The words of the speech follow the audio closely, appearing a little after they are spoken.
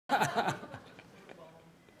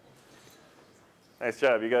Nice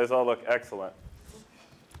job. You guys all look excellent.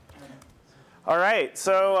 All right,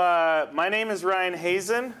 so my name is Ryan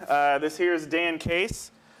Hazen. This here is Dan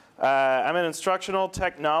Case. I'm an instructional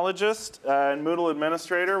technologist and Moodle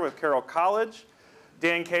administrator with Carroll College.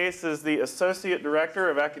 Dan Case is the Associate Director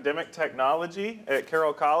of Academic Technology at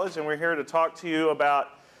Carroll College, and we're here to talk to you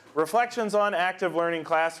about reflections on active learning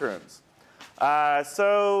classrooms.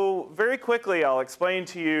 So very quickly, I'll explain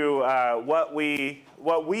to you what we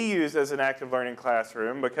use as an active learning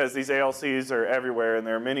classroom, because these ALCs are everywhere, and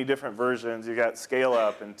there are many different versions. You got Scale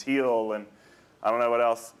Up and Teal, and I don't know what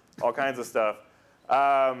else, all kinds of stuff.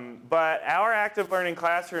 But our active learning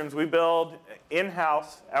classrooms, we build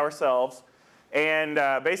in-house ourselves. And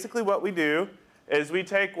basically what we do is we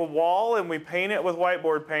take a wall and we paint it with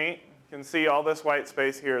whiteboard paint. You can see all this white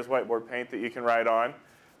space here is whiteboard paint that you can write on.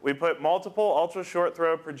 We put multiple ultra short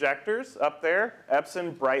throw projectors up there,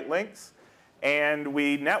 Epson Brightlinks, and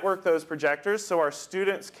we network those projectors so our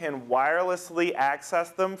students can wirelessly access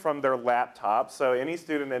them from their laptop. So any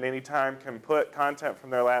student at any time can put content from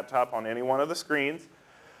their laptop on any one of the screens.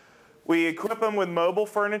 We equip them with mobile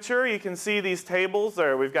furniture. You can see these tables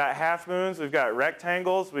there. We've got half moons, we've got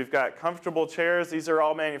rectangles, we've got comfortable chairs. These are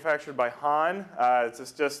all manufactured by Han.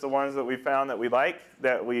 It's just the ones that we found that we like,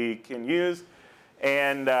 that we can use,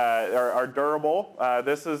 and are durable.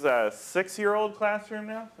 This is a 6-year-old classroom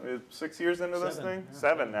now. 6 years into this thing? Yeah.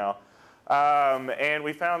 7 now. And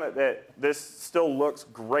we found that this still looks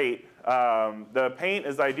great. The paint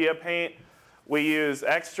is Idea paint. We use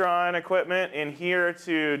Extron equipment in here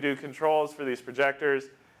to do controls for these projectors.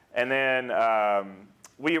 And then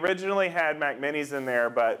we originally had Mac Minis in there,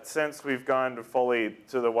 but since we've gone fully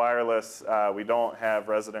to the wireless, we don't have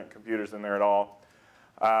resident computers in there at all.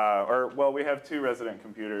 Well, we have 2 resident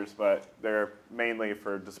computers, but they're mainly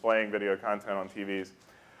for displaying video content on TVs.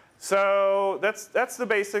 So that's the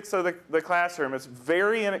basics of the classroom. It's a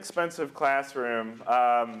very inexpensive classroom.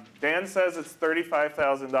 Dan says it's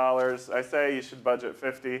 $35,000. I say you should budget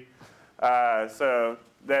 $50,000. So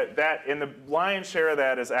that in the lion's share of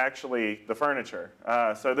that is actually the furniture.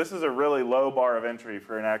 So this is a really low bar of entry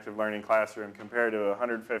for an active learning classroom compared to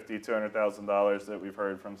 $150,000, $200,000 that we've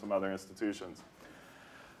heard from some other institutions.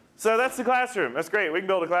 So that's the classroom. That's great. We can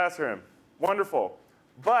build a classroom. Wonderful.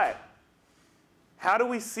 But how do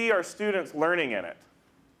we see our students learning in it?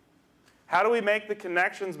 How do we make the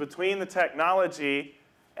connections between the technology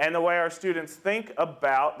and the way our students think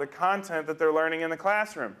about the content that they're learning in the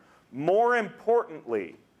classroom? More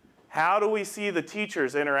importantly, how do we see the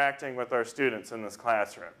teachers interacting with our students in this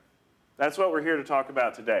classroom? That's what we're here to talk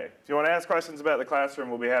about today. If you want to ask questions about the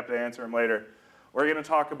classroom, we'll be happy to answer them later. We're going to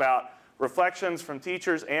talk about reflections from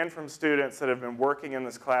teachers and from students that have been working in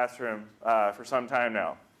this classroom for some time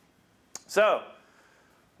now. So,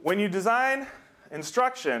 when you design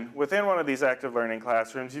instruction within one of these active learning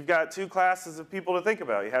classrooms, you've got 2 classes of people to think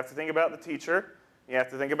about. You have to think about the teacher, you have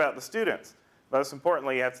to think about the students. Most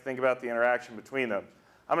importantly, you have to think about the interaction between them.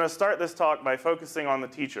 I'm going to start this talk by focusing on the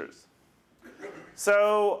teachers.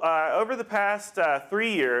 So over the past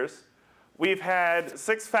 3 years, we've had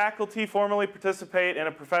 6 faculty formally participate in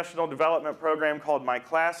a professional development program called My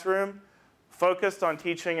Classroom, focused on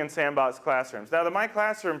teaching in Sandbox classrooms. Now, the My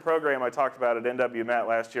Classroom program I talked about at NWMet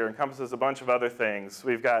last year encompasses a bunch of other things.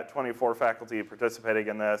 We've got 24 faculty participating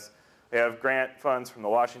in this. We have grant funds from the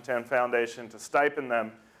Washington Foundation to stipend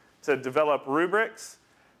them to develop rubrics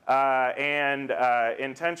and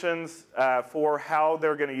intentions for how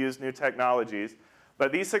they're going to use new technologies.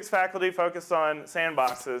 But these 6 faculty focused on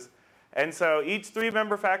sandboxes. And so each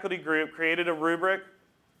 3-member faculty group created a rubric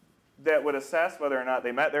that would assess whether or not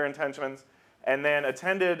they met their intentions, and then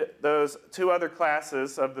attended those 2 other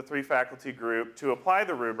classes of the 3 faculty group to apply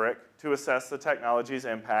the rubric to assess the technology's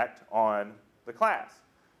impact on the class.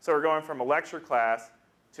 So we're going from a lecture class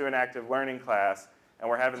to an active learning class, and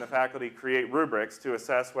we're having the faculty create rubrics to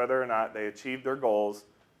assess whether or not they achieved their goals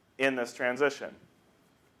in this transition.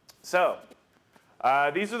 So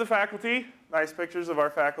these are the faculty. Nice pictures of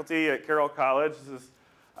our faculty at Carroll College. This is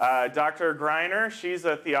Dr. Greiner, she's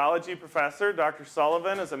a theology professor. Dr.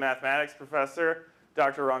 Sullivan is a mathematics professor.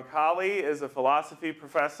 Dr. Roncalli is a philosophy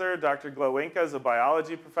professor. Dr. Glowinka is a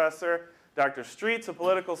biology professor. Dr. Street's a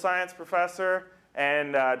political science professor.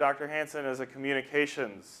 And Dr. Hansen is a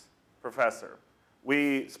communications professor.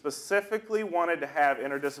 We specifically wanted to have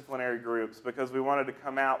interdisciplinary groups because we wanted to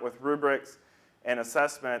come out with rubrics and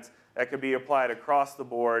assessments that could be applied across the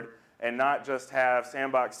board and not just have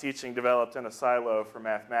Sandbox teaching developed in a silo for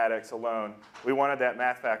mathematics alone. We wanted that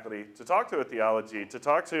math faculty to talk to a theology, to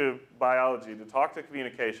talk to biology, to talk to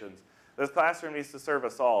communications, This classroom needs to serve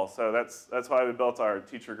us all, so that's why we built our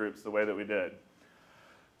teacher groups the way that we did.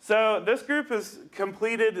 So this group is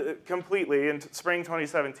completed completely in spring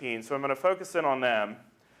 2017, so I'm going to focus in on them.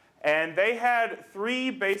 And they had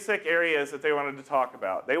 3 basic areas that they wanted to talk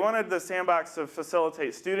about. They wanted the Sandbox to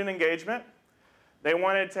facilitate student engagement. They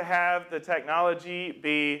wanted to have the technology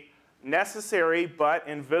be necessary but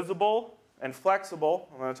invisible and flexible.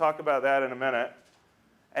 I'm going to talk about that in a minute.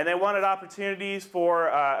 And they wanted opportunities for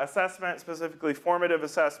assessment, specifically formative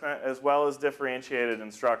assessment, as well as differentiated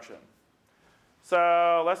instruction.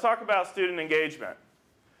 So let's talk about student engagement.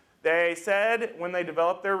 They said when they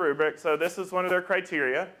developed their rubric, so this is one of their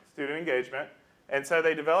criteria, student engagement, and so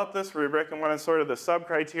they developed this rubric, and one of sort of the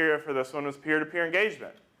sub-criteria for this one was peer-to-peer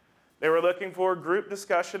engagement. They were looking for group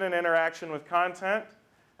discussion and interaction with content,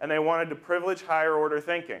 and they wanted to privilege higher order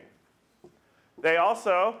thinking. They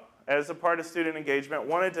also, as a part of student engagement,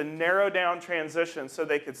 wanted to narrow down transitions so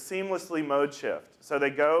they could seamlessly mode shift. So they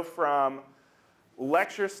go from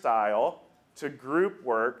lecture style to group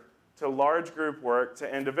work, to large group work,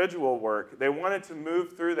 to individual work. They wanted to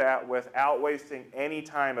move through that without wasting any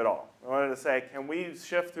time at all. They wanted to say, can we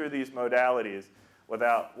shift through these modalities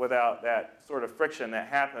without that sort of friction that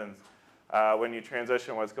happens when you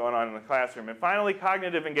transition what's going on in the classroom. And finally,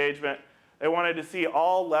 cognitive engagement. They wanted to see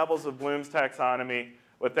all levels of Bloom's taxonomy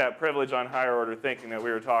with that privilege on higher order thinking that we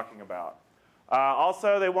were talking about.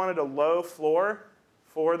 Also, they wanted a low floor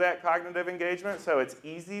for that cognitive engagement, so it's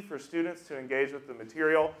easy for students to engage with the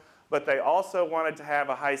material, but they also wanted to have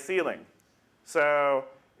a high ceiling. So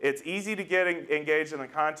it's easy to get engaged in the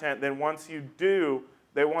content, then once you do,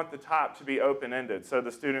 they want the top to be open-ended, so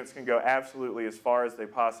the students can go absolutely as far as they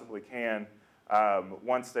possibly can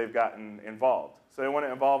once they've gotten involved. So they want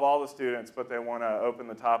to involve all the students, but they want to open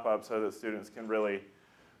the top up so that students can really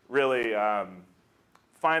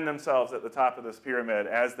find themselves at the top of this pyramid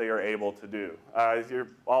as they are able to do. You're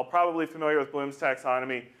all probably familiar with Bloom's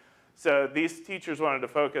taxonomy. So these teachers wanted to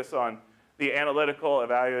focus on the analytical,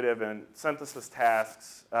 evaluative, and synthesis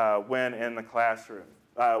tasks when in the classroom.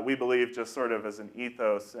 We believe, just sort of as an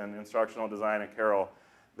ethos in instructional design at Carroll,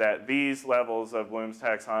 that these levels of Bloom's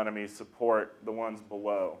taxonomy support the ones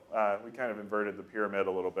below. We kind of inverted the pyramid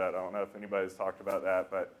a little bit. I don't know if anybody's talked about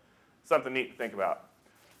that, but something neat to think about.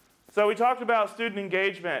 So we talked about student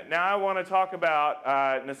engagement. Now I want to talk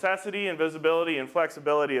about necessity and visibility and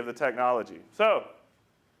flexibility of the technology. So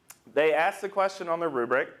they asked the question on the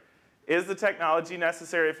rubric, is the technology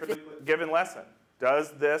necessary for the given lesson?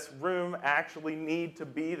 Does this room actually need to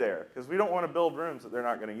be there? Because we don't want to build rooms that they're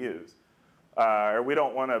not going to use. Or we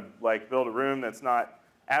don't want to build a room that's not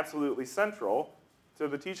absolutely central to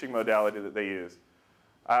the teaching modality that they use.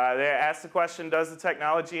 They asked the question, does the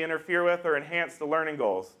technology interfere with or enhance the learning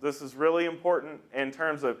goals? This is really important in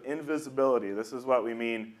terms of invisibility. This is what we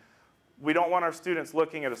mean. We don't want our students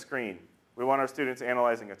looking at a screen. We want our students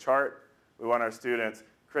analyzing a chart. We want our students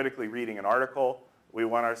critically reading an article. We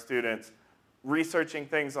want our students researching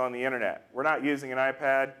things on the internet. We're not using an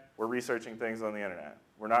iPad. We're researching things on the internet.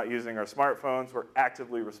 We're not using our smartphones. We're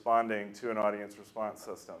actively responding to an audience response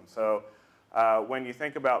system. So when you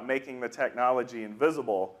think about making the technology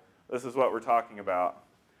invisible, this is what we're talking about.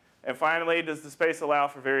 And finally, does the space allow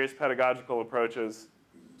for various pedagogical approaches?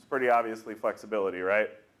 It's pretty obviously flexibility,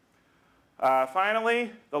 right?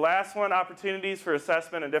 Finally, the last one, opportunities for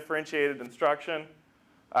assessment and differentiated instruction.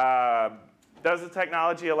 Does the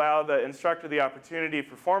technology allow the instructor the opportunity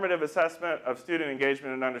for formative assessment of student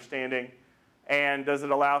engagement and understanding? And does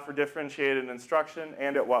it allow for differentiated instruction,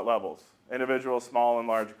 and at what levels? Individual, small, and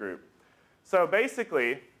large group. So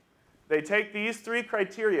basically, they take these 3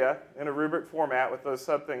 criteria in a rubric format with those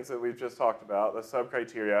sub-things that we've just talked about, the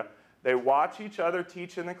sub-criteria. They watch each other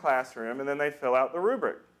teach in the classroom, and then they fill out the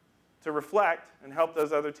rubric to reflect and help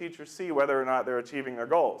those other teachers see whether or not they're achieving their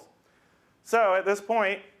goals. So at this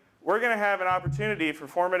point, we're going to have an opportunity for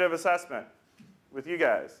formative assessment with you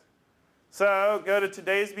guys. So go to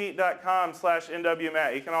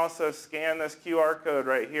todaysmeet.com/NWMAT. You can also scan this QR code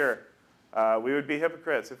right here. We would be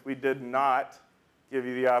hypocrites if we did not give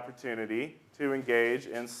you the opportunity to engage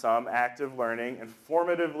in some active learning and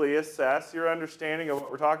formatively assess your understanding of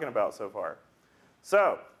what we're talking about so far.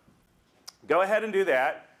 So go ahead and do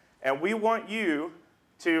that. And we want you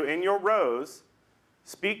to, in your rows,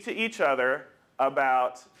 speak to each other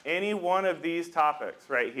about any one of these topics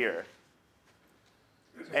right here.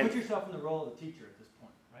 So put yourself in the role of the teacher at this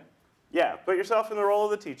point, right? Yeah, put yourself in the role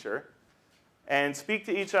of the teacher and speak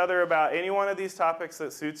to each other about any one of these topics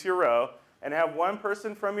that suits your row, and have one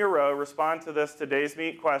person from your row respond to this Today's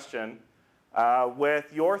Meet question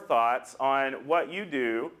with your thoughts on what you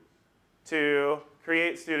do to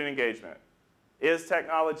create student engagement. Is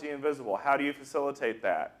technology invisible? How do you facilitate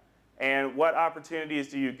that? And what opportunities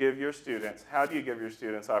do you give your students? How do you give your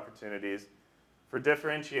students opportunities for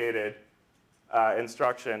differentiated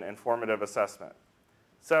instruction and formative assessment?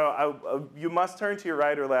 So you must turn to your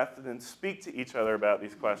right or left and then speak to each other about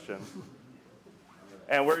these questions.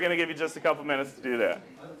 And we're going to give you just a couple minutes to do that.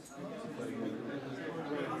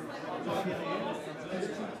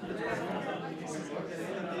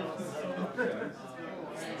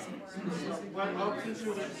 What options should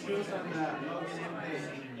we choose on the login in page?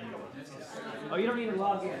 Oh, you don't need to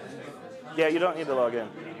log in. Yeah, you don't need to log in.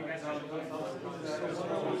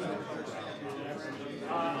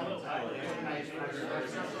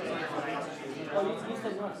 Oh, you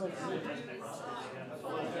said not like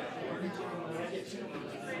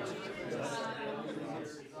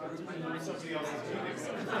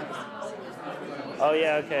Oh,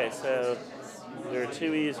 yeah, okay, so there are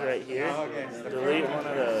two E's right here. Delete one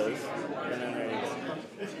of those, and then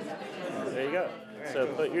there you go. So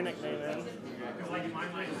put your nickname in.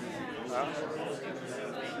 Huh?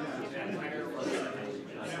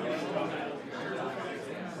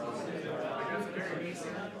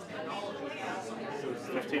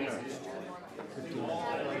 15 minutes.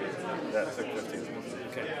 That took 15 minutes.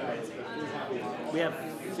 okay. We have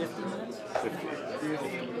 50 minutes? 50.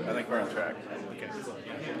 I think we're on track. Okay, cool.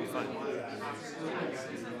 Yeah, we'll be fine.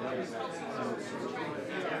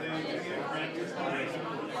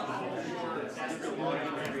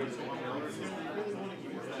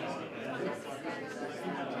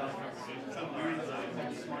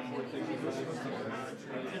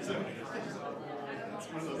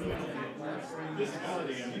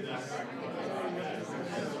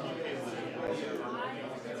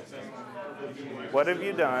 What have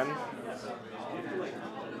you done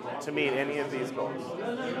to meet any of these goals?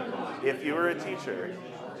 If you were a teacher,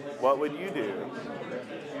 what would you do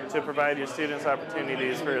to provide your students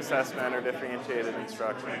opportunities for assessment or differentiated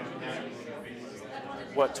instruction?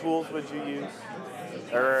 What tools would you use?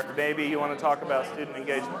 Or maybe you want to talk about student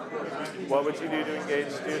engagement. What would you do to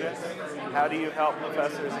engage students? How do you help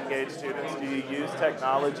professors engage students? Do you use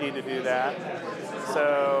technology to do that?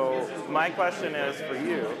 So my question is for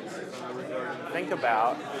you, think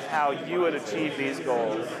about how you would achieve these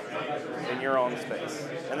goals in your own space.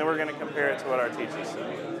 And then we're going to compare it to what our teachers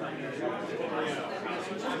say.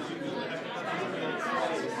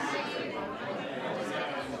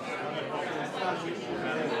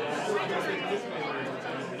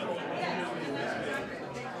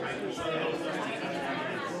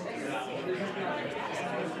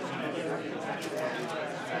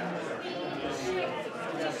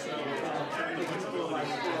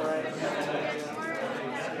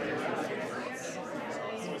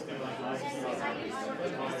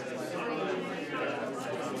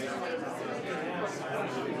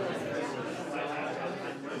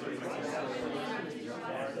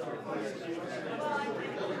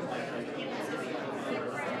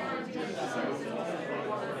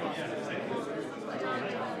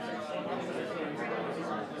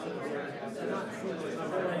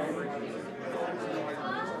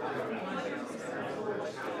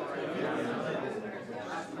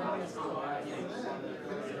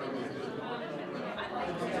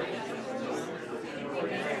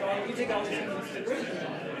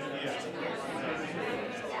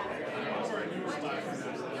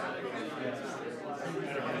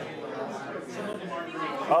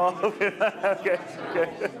 Oh, okay, okay.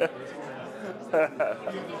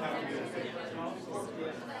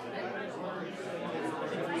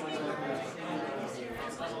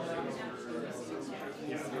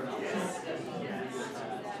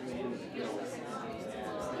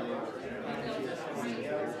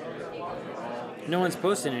 No one's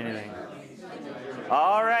posting anything.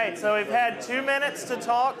 All right, so we've had 2 minutes to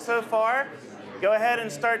talk so far. Go ahead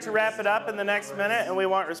and start to wrap it up in the next minute, and we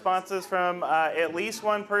want responses from at least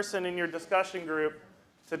one person in your discussion group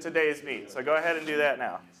to today's meet. So go ahead and do that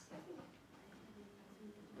now.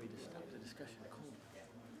 We just stopped the discussion.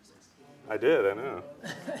 I did, I know.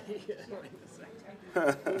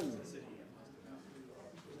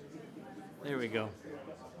 There we go.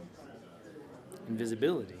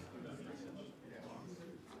 Invisibility.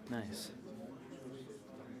 Nice.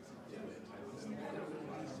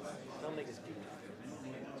 Don't make us keep.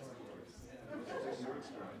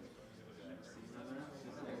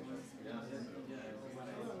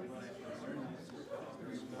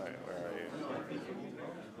 Wait, where are you?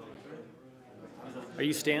 Are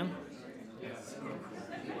you Stan?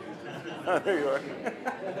 Oh, there you are.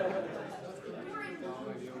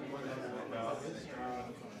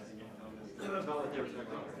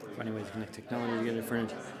 Finding ways to connect technology together.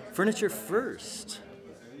 Furniture first.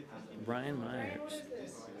 Brian Myers.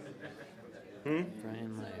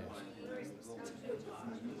 Brian Myers.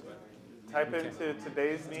 Type into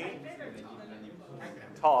today's meet.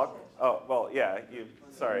 Talk. Oh, well, yeah.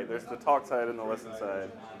 Sorry, there's the talk side and the listen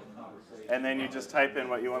side. And then you just type in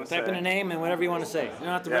what you want to say. Type in a name and whatever you want to say. You don't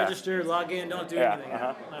have to register, log in, don't do anything.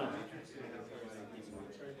 No.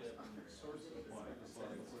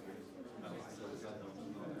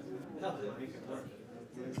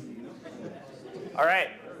 All right.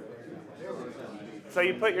 So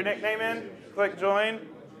you put your nickname in, click join,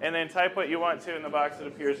 and then type what you want to in the box that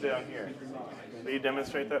appears down here. Will you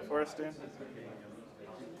demonstrate that for us, Dan?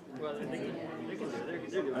 Well, they can do it. They're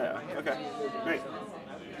doing it. Yeah. Okay. Great.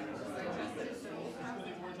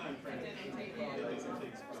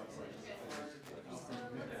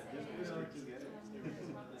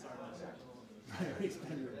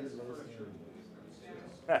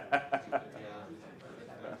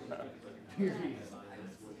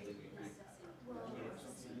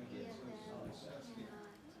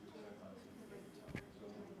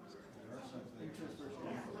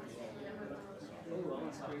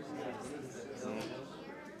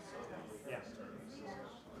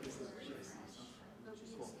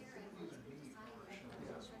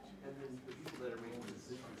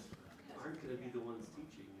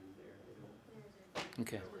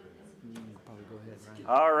 Okay. Probably go ahead, Ryan.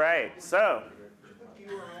 All right. So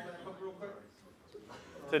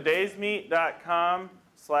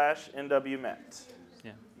today'smeet.com/NWMet.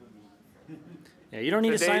 Yeah. Yeah, you don't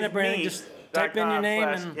need to sign up or anything. Just type in your name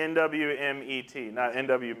and NWMET, not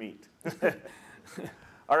NWMeet.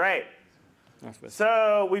 All right.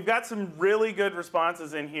 So we've got some really good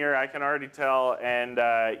responses in here, I can already tell, and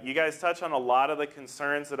you guys touch on a lot of the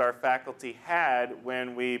concerns that our faculty had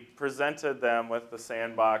when we presented them with the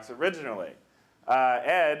Sandbox originally.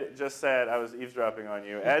 Ed just said, I was eavesdropping on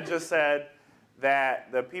you, Ed just said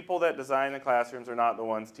that the people that design the classrooms are not the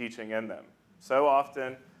ones teaching in them. So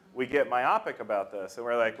often we get myopic about this, and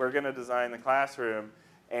we're like, we're going to design the classroom,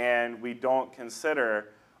 and we don't consider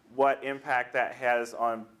what impact that has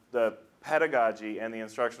on the pedagogy and the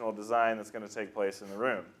instructional design that's going to take place in the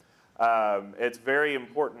room. It's very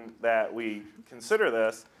important that we consider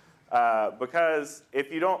this because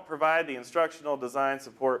if you don't provide the instructional design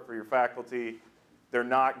support for your faculty, they're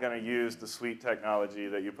not going to use the sweet technology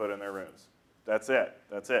that you put in their rooms. That's it.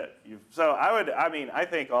 That's it. I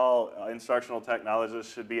think all instructional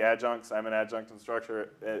technologists should be adjuncts. I'm an adjunct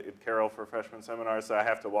instructor at Carroll for freshman seminars, so I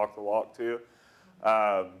have to walk the walk too.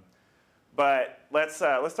 But let's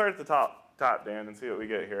start at the top, Dan, and see what we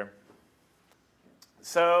get here.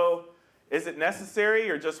 So is it necessary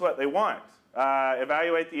or just what they want?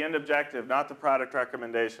 Evaluate the end objective, not the product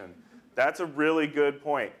recommendation. That's a really good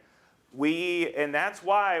point. And that's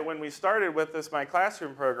why when we started with this My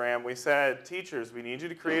Classroom program, we said, teachers, we need you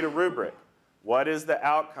to create a rubric. What is the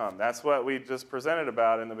outcome? That's what we just presented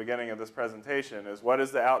about in the beginning of this presentation, is what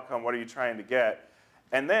is the outcome? What are you trying to get?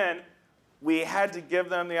 And then we had to give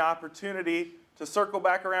them the opportunity to circle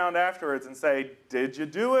back around afterwards and say, did you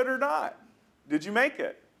do it or not? Did you make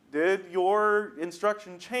it? Did your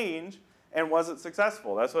instruction change, and was it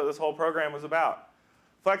successful? That's what this whole program was about.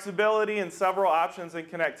 Flexibility and several options in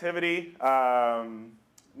connectivity.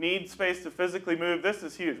 Need space to physically move. This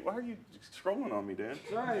is huge. Why are you scrolling on me, Dan?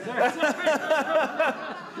 Sorry.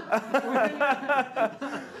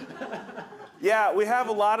 Yeah, we have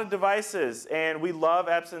a lot of devices, and we love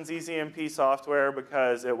Epson's EasyMP software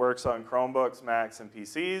because it works on Chromebooks, Macs, and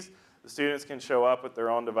PCs. The students can show up with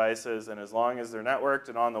their own devices, and as long as they're networked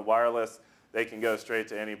and on the wireless, they can go straight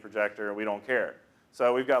to any projector, and we don't care.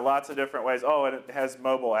 So we've got lots of different ways. Oh, and it has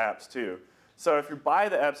mobile apps, too. So if you buy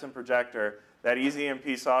the Epson projector, that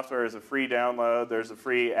EasyMP software is a free download. There's a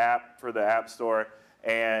free app for the App Store.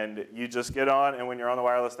 And you just get on, and when you're on the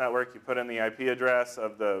wireless network, you put in the IP address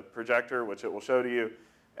of the projector, which it will show to you,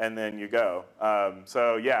 and then you go.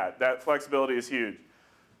 So yeah, that flexibility is huge.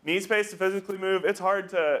 Need space to physically move. It's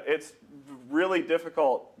really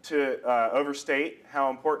difficult to overstate how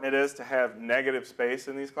important it is to have negative space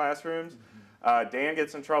in these classrooms. Dan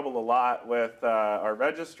gets in trouble a lot with our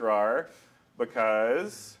registrar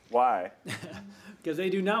because, why? Because they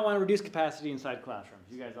do not want to reduce capacity inside classrooms.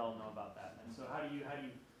 You guys all know about that. And so how do you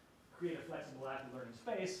create a flexible active learning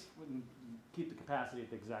space and keep the capacity at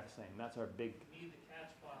the exact same? That's our big. Need the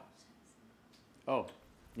catch box. Oh,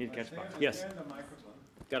 need a catch box. Yes.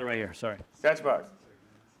 Got it right here. Sorry. Catch box.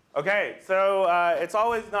 Okay, so it's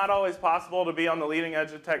not always possible to be on the leading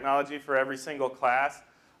edge of technology for every single class.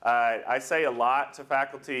 I say a lot to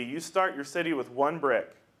faculty, you start your city with one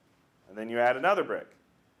brick, and then you add another brick.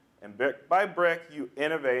 And brick by brick, you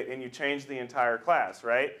innovate and you change the entire class,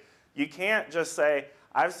 right? You can't just say,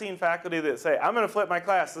 I've seen faculty that say, I'm going to flip my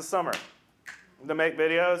class this summer to make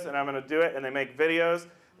videos, and I'm going to do it, and they make videos.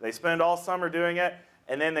 They spend all summer doing it,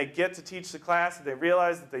 and then they get to teach the class, and they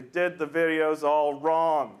realize that they did the videos all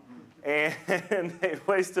wrong. And they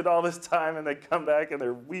wasted all this time, and they come back, and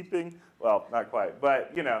they're weeping. Well, not quite,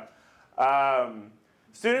 but, you know.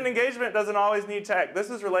 Student engagement doesn't always need tech. This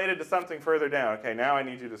is related to something further down. Okay, now I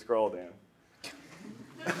need you to scroll down.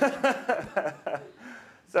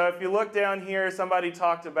 So if you look down here, somebody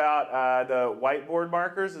talked about the whiteboard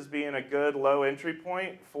markers as being a good low entry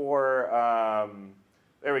point for,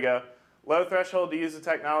 there we go, low threshold to use the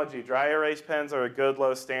technology. Dry erase pens are a good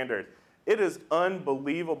low standard. It is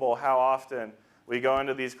unbelievable how often we go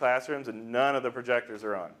into these classrooms and none of the projectors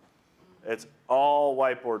are on. It's all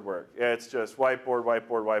whiteboard work. It's just whiteboard,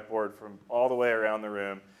 whiteboard, whiteboard from all the way around the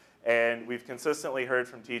room. And we've consistently heard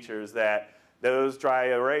from teachers that those dry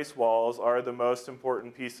erase walls are the most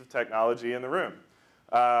important piece of technology in the room.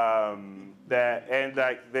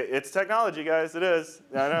 It's technology, guys. It is.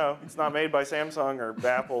 I know. It's not made by Samsung or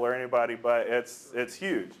Apple or anybody, but it's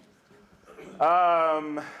huge.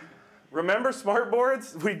 Remember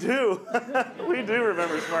smartboards? We do. We do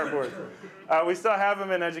remember smartboards. We still have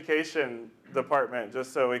them in education department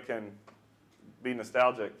just so we can be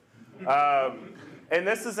nostalgic. And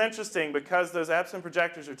this is interesting because those Epson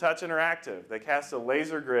projectors are touch interactive. They cast a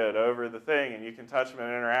laser grid over the thing, and you can touch them and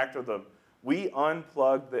interact with them. We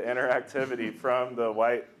unplugged the interactivity from the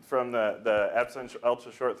Epson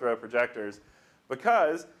ultra short throw projectors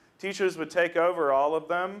because teachers would take over all of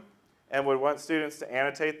them and would want students to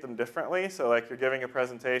annotate them differently. So like you're giving a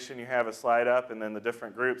presentation, you have a slide up, and then the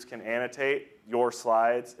different groups can annotate your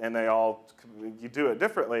slides, and you do it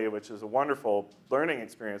differently, which is a wonderful learning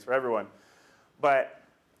experience for everyone. But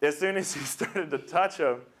as soon as you started to touch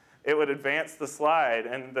them, it would advance the slide,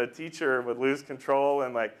 and the teacher would lose control,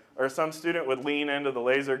 and or some student would lean into the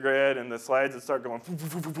laser grid, and the slides would start going boom,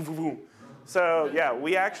 boom, boom, boom, boom. So yeah,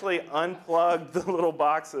 we actually unplugged the little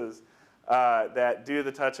boxes that do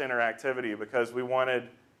the touch interactivity because we wanted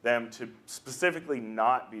them to specifically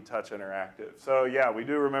not be touch interactive. So yeah, we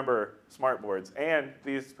do remember smartboards, and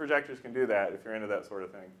these projectors can do that if you're into that sort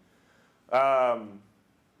of thing.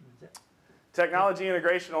 Technology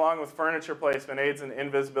integration along with furniture placement aids in the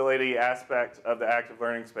invisibility aspect of the active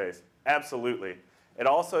learning space. Absolutely. It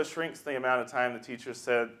also shrinks the amount of time the teacher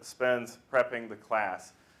spends prepping the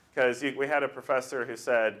class. Because we had a professor who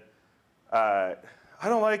said, I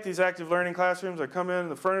don't like these active learning classrooms. I come in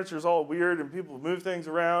and the furniture's all weird and people move things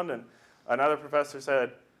around. And another professor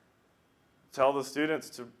said, tell the students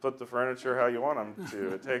to put the furniture how you want them to.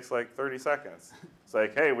 It takes like 30 seconds. It's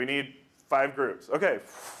like, hey, we need 5 groups. Okay,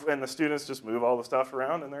 and the students just move all the stuff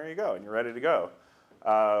around, and there you go, and you're ready to go.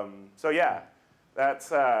 So yeah,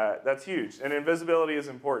 that's huge. And invisibility is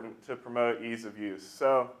important to promote ease of use.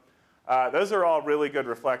 So those are all really good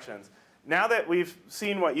reflections. Now that we've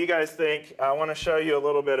seen what you guys think, I want to show you a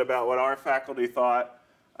little bit about what our faculty thought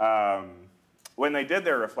when they did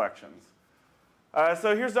their reflections.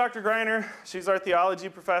 So here's Dr. Greiner. She's our theology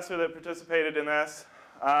professor that participated in this.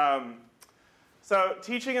 So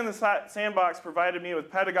teaching in the Sandbox provided me with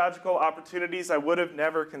pedagogical opportunities I would have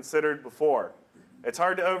never considered before. It's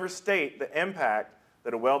hard to overstate the impact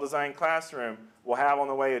that a well-designed classroom will have on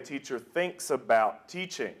the way a teacher thinks about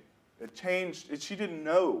teaching. It changed. She didn't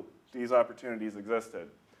know these opportunities existed.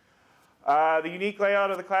 The unique layout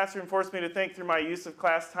of the classroom forced me to think through my use of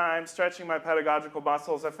class time, stretching my pedagogical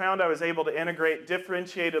muscles. I found I was able to integrate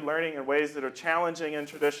differentiated learning in ways that are challenging in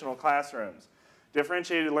traditional classrooms.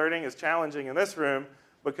 Differentiated learning is challenging in this room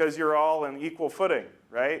because you're all in equal footing,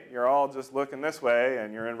 right? You're all just looking this way,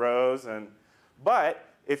 and you're in rows. But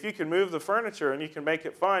if you can move the furniture and you can make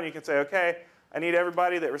it fun, you can say, okay, I need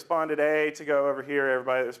everybody that responded A to go over here,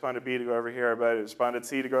 everybody that responded B to go over here, everybody that responded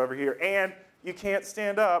C to go over here. And you can't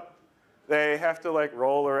stand up. They have to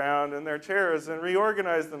roll around in their chairs and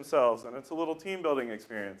reorganize themselves. And it's a little team building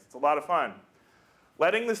experience. It's a lot of fun.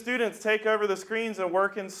 Letting the students take over the screens and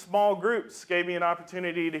work in small groups gave me an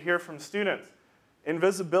opportunity to hear from students.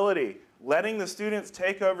 Invisibility, letting the students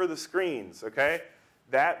take over the screens, okay?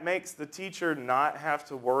 That makes the teacher not have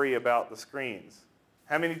to worry about the screens.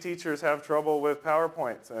 How many teachers have trouble with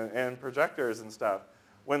PowerPoints and projectors and stuff?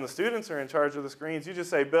 When the students are in charge of the screens, you just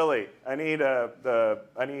say, Billy, I need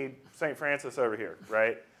St. Francis over here,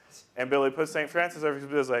 right? And Billy puts St. Francis over here,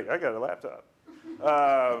 Billy's like, I got a laptop.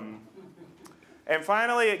 And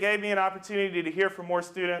finally, it gave me an opportunity to hear from more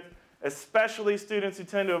students, especially students who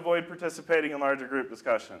tend to avoid participating in larger group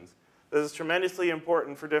discussions. This is tremendously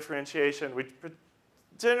important for differentiation. We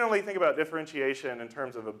generally think about differentiation in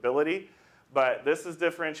terms of ability, but this is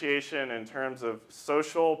differentiation in terms of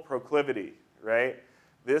social proclivity, right?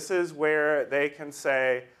 This is where they can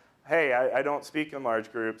say, hey, I don't speak in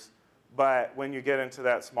large groups, but when you get into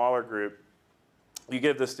that smaller group, you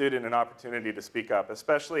give the student an opportunity to speak up,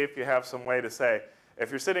 especially if you have some way to say, if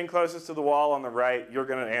you're sitting closest to the wall on the right, you're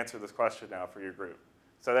going to answer this question now for your group.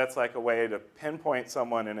 So that's like a way to pinpoint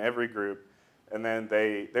someone in every group, and then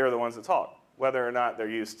they're the ones that talk, whether or not they're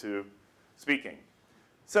used to speaking.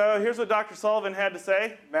 So here's what Dr. Sullivan had to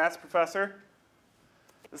say, maths professor.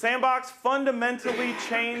 The Sandbox fundamentally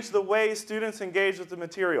changed the way students engage with the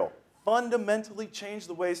material. Fundamentally changed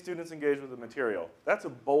the way students engage with the material. That's a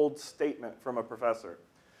bold statement from a professor.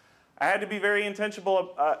 I had to be very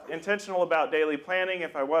intentional about daily planning.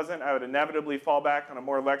 If I wasn't, I would inevitably fall back on a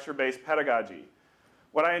more lecture-based pedagogy.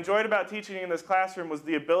 What I enjoyed about teaching in this classroom was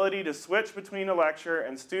the ability to switch between a lecture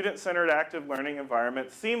and student-centered active learning environment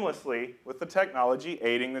seamlessly with the technology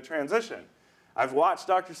aiding the transition. I've watched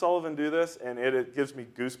Dr. Sullivan do this, and it gives me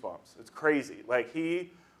goosebumps. It's crazy. Like,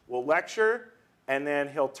 he will lecture, and then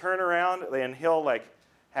he'll turn around, and he'll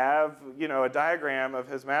have a diagram of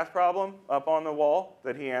his math problem up on the wall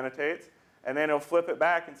that he annotates, and then he'll flip it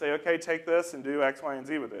back and say, okay, take this and do X, Y, and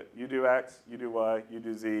Z with it. You do X, you do Y, you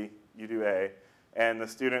do Z, you do A. And the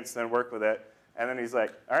students then work with it. And then he's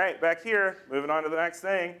like, all right, back here, moving on to the next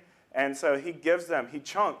thing. And so he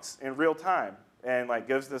chunks in real time and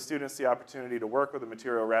gives the students the opportunity to work with the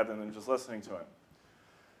material rather than just listening to him.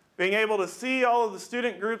 Being able to see all of the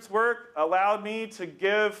student groups' work allowed me to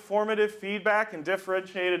give formative feedback and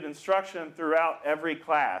differentiated instruction throughout every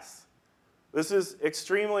class. This is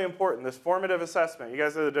extremely important, this formative assessment. You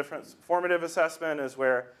guys know the difference. Formative assessment is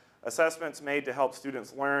where assessment's made to help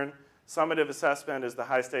students learn. Summative assessment is the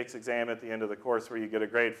high-stakes exam at the end of the course where you get a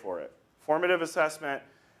grade for it. Formative assessment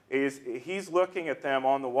is he's looking at them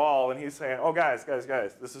on the wall and he's saying, oh, guys,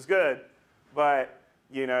 this is good, but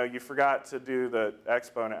you forgot to do the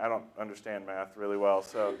exponent. I don't understand math really well,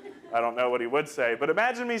 so I don't know what he would say. But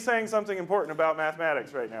imagine me saying something important about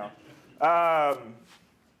mathematics right now.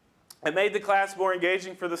 It made the class more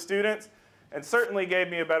engaging for the students and certainly gave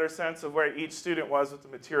me a better sense of where each student was with the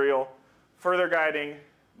material, further guiding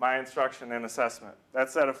my instruction and assessment.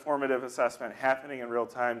 That's that formative assessment happening in real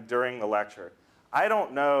time during the lecture. I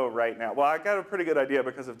don't know right now. Well, I got a pretty good idea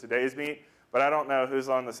because of today's meet, but I don't know who's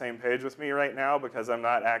on the same page with me right now because I'm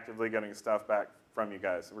not actively getting stuff back from you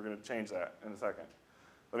guys. So we're going to change that in a second.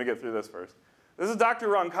 Let me get through this first. This is Dr.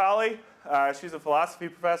 Roncalli. She's a philosophy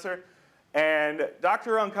professor. And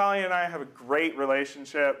Dr. Roncalli and I have a great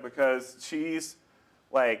relationship because she's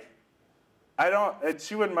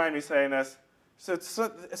she wouldn't mind me saying this. So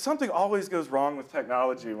something always goes wrong with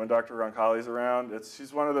technology when Dr. Roncalli's around.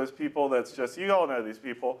 She's one of those people that's just, you all know these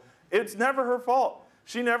people. It's never her fault.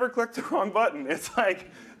 She never clicked the wrong button. It's like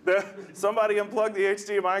somebody unplugged the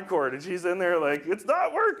HDMI cord and she's in there like, it's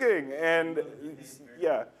not working. And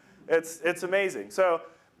yeah, it's amazing. So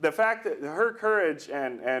the fact that her courage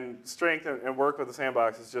and strength and work with the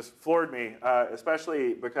Sandbox has just floored me,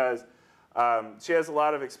 especially because she has a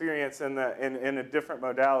lot of experience in different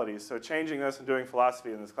modalities, so changing this and doing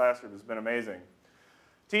philosophy in this classroom has been amazing.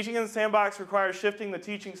 Teaching in the Sandbox requires shifting the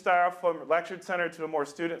teaching style from lecture-centered to a more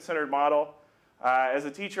student-centered model. As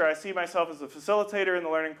a teacher, I see myself as a facilitator in the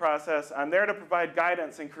learning process. I'm there to provide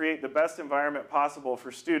guidance and create the best environment possible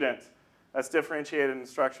for students. That's differentiated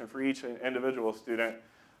instruction for each individual student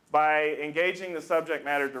by engaging the subject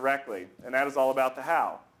matter directly, and that is all about the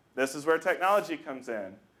how. This is where technology comes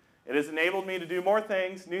in. It has enabled me to do more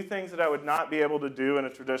things, new things that I would not be able to do in a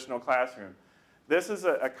traditional classroom. This is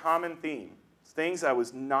a common theme. It's things I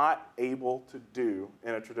was not able to do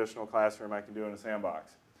in a traditional classroom I can do in a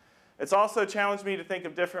Sandbox. It's also challenged me to think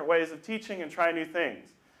of different ways of teaching and try new things.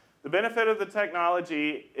 The benefit of the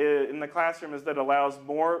technology in the classroom is that it allows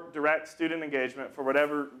more direct student engagement for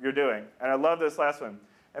whatever you're doing. And I love this last one.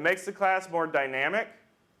 It makes the class more dynamic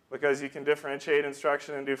because you can differentiate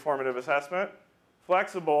instruction and do formative assessment.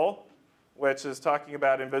 Flexible, which is talking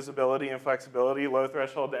about invisibility and flexibility, low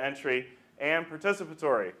threshold to entry, and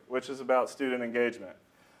participatory, which is about student engagement.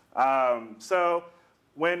 So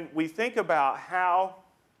when we think about how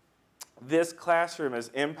this classroom has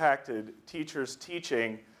impacted teachers'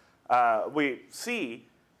 teaching, we see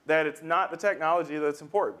that it's not the technology that's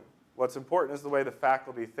important. What's important is the way the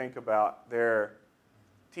faculty think about their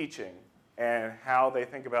teaching and how they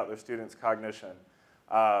think about their students' cognition.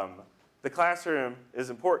 The classroom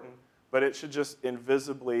is important, but it should just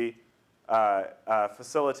invisibly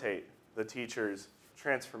facilitate the teacher's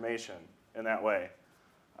transformation in that way.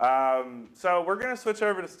 So we're going to switch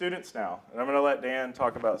over to students now, and I'm going to let Dan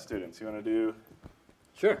talk about students. You want to do?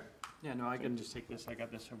 Sure. Yeah, no, I can just take this. I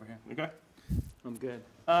got this over here. Okay. I'm good.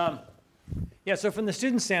 Yeah, so from the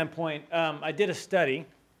student standpoint, I did a study,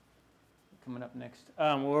 coming up next,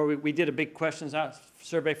 where we did a big questions out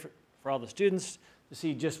survey for all the students to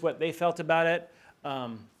see just what they felt about it.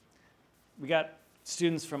 We got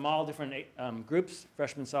students from all different groups,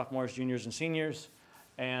 freshmen, sophomores, juniors, and seniors,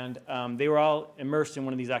 and they were all immersed in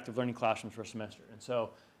one of these active learning classrooms for a semester. And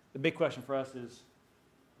so the big question for us is,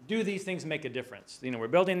 do these things make a difference? You know, we're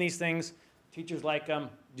building these things, teachers like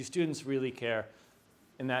them, do students really care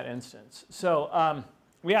in that instance? So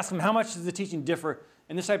we asked them, how much does the teaching differ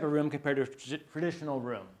in this type of room compared to a traditional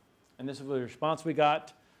room? And this is the response we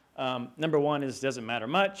got. Number 1 is, doesn't matter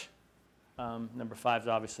much. Number 5 is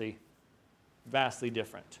obviously vastly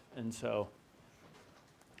different. And so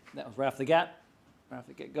that was right off the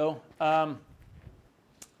get-go.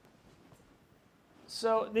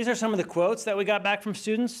 So these are some of the quotes that we got back from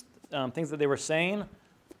students, things that they were saying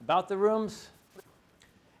about the rooms.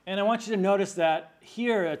 And I want you to notice that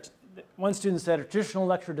here, one student said, a traditional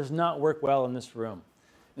lecture does not work well in this room.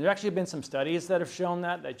 And there actually have been some studies that have shown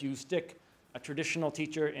that you stick a traditional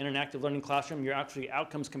teacher in an active learning classroom, your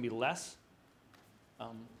outcomes can be less.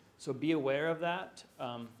 So be aware of that.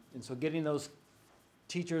 And so getting those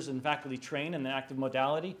teachers and faculty trained in the active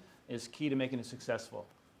modality is key to making it successful.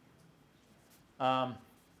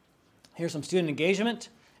 Here's some student engagement.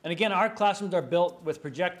 And again, our classrooms are built with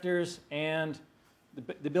projectors and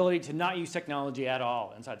the ability to not use technology at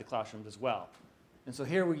all inside the classrooms as well. And so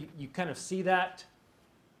here you kind of see that.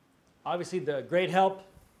 Obviously, the grade help,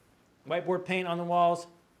 whiteboard paint on the walls,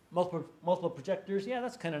 multiple projectors. Yeah,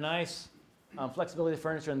 that's kind of nice. Flexibility of the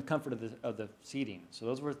furniture and the comfort of the seating. So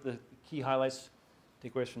those were the key highlights,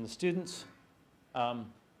 takeaways from the students. My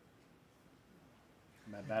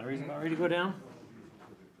battery's about ready to go down.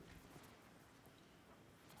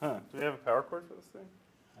 Huh, do we have a power cord for this thing?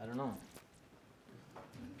 I don't know.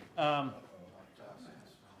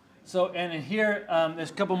 So, and in here, there's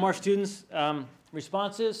a couple more students'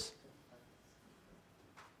 responses.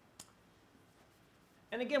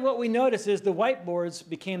 And again, what we notice is the whiteboards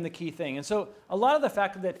became the key thing. And so a lot of the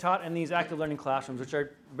faculty that taught in these active learning classrooms, which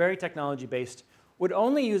are very technology-based, would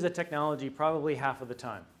only use the technology probably half of the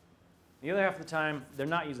time. The other half of the time, they're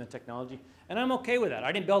not using the technology. And I'm okay with that.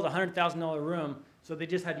 I didn't build a $100,000 room, so they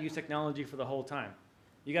just had to use technology for the whole time.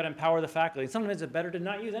 You got to empower the faculty. Sometimes it's better to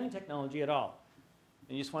not use any technology at all.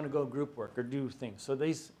 And you just want to go group work or do things. So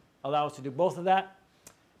these allow us to do both of that.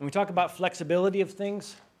 And we talk about flexibility of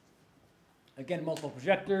things. Again, multiple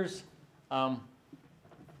projectors. But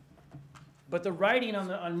the writing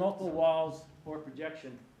on multiple walls or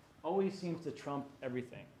projection always seems to trump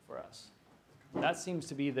everything for us. That seems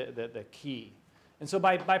to be the key. And so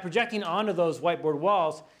by projecting onto those whiteboard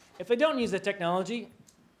walls, if they don't use the technology,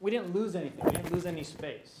 we didn't lose anything. We didn't lose any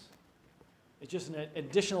space. It's just an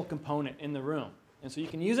additional component in the room. And so you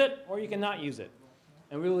can use it or you can not use it.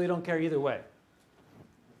 And we really don't care either way.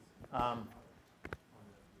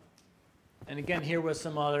 And again, here was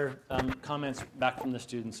some other comments back from the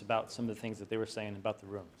students about some of the things that they were saying about the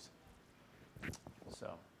rooms.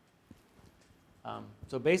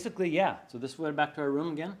 So basically, yeah. So this went back to our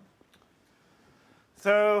room again.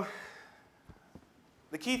 So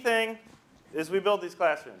the key thing is we build these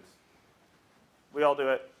classrooms. We all do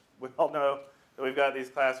it. We all know that we've got these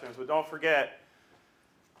classrooms. But don't forget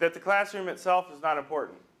that the classroom itself is not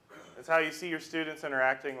important. It's how you see your students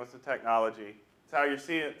interacting with the technology. It's how you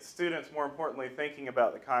see students, more importantly, thinking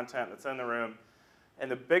about the content that's in the room.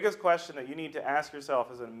 And the biggest question that you need to ask yourself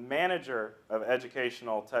as a manager of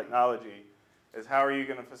educational technology is how are you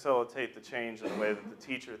going to facilitate the change in the way that the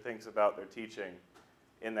teacher thinks about their teaching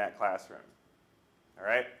in that classroom. All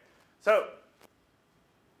right? So,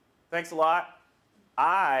 thanks a lot.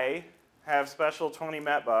 I have special 20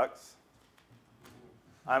 Met Bucks.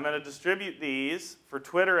 I'm going to distribute these for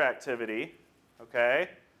Twitter activity, okay?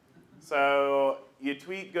 So you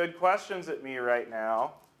tweet good questions at me right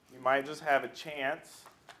now. You might just have a chance.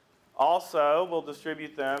 Also, we'll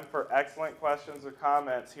distribute them for excellent questions or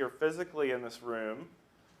comments here physically in this room.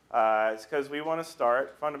 It's because we want to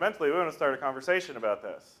start, fundamentally, we want to start a conversation about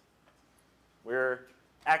this. We're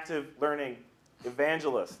active learning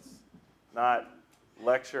evangelists, not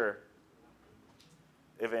lecture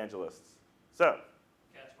evangelists. So,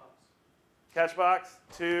 Catchbox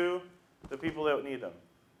to the people that need them.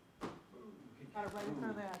 Got it right in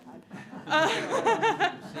front of the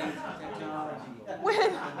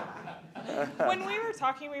iPad. When we were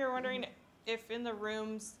talking, we were wondering if in the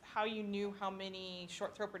rooms, how you knew how many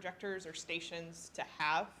short throw projectors or stations to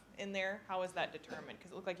have in there. How was that determined?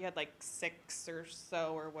 Because it looked like you had like 6 or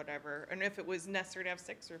so or whatever. And if it was necessary to have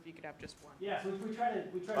 6 or if you could have just 1. Yeah, so we try to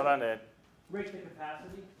Hold on, Dad. break the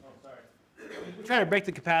capacity. Oh, sorry. we try to break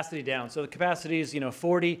the capacity down. So the capacity is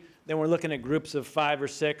 40. Then we're looking at groups of 5 or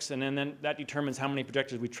 6, and then that determines how many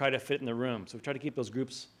projectors we try to fit in the room. So we try to keep those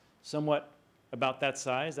groups somewhat about that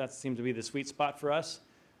size. That seems to be the sweet spot for us.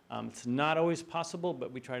 It's not always possible,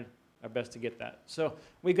 but we try our best to get that. So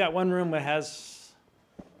we've got one room that has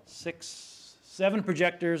 7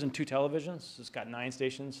 projectors and 2 televisions. It's got 9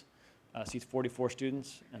 stations, seats 44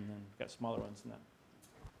 students, and then we've got smaller ones than that.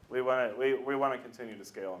 We want to continue to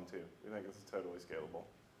scale them too. We think it's totally scalable.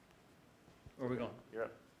 Where are we going? You're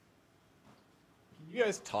up. Can you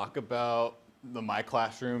guys talk about the My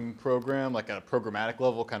Classroom program, like at a programmatic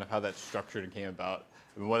level, kind of how that's structured and came about?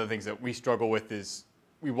 I mean, one of the things that we struggle with is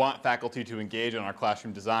we want faculty to engage in our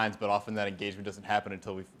classroom designs, but often that engagement doesn't happen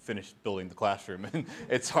until we've finished building the classroom. And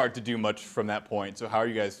it's hard to do much from that point. So how are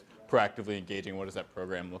you guys proactively engaging? What does that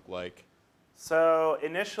program look like? So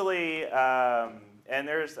initially, and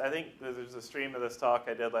I think there's a stream of this talk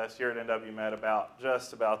I did last year at NWMed about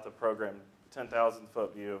the program,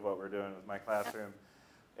 10,000-foot view of what we're doing with My Classroom.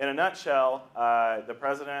 In a nutshell, the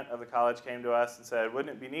president of the college came to us and said,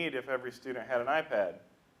 wouldn't it be neat if every student had an iPad?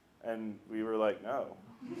 And we were like, no.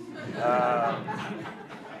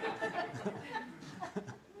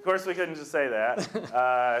 Of course, we couldn't just say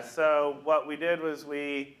that. So what we did was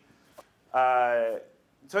we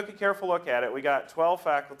took a careful look at it. We got 12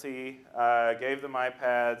 faculty, gave them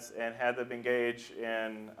iPads, and had them engage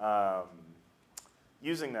in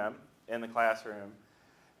using them in the classroom,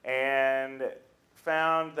 and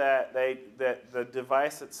found that the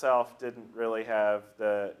device itself didn't really have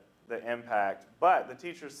the impact. But the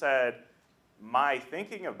teacher said, my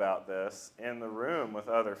thinking about this in the room with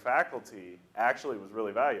other faculty actually was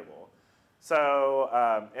really valuable. So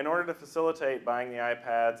in order to facilitate buying the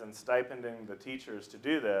iPads and stipending the teachers to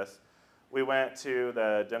do this, we went to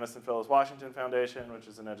the Dennis and Phyllis Washington Foundation, which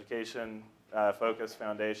is an education-focused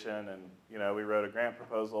foundation, and we wrote a grant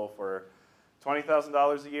proposal for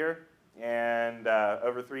 $20,000 a year and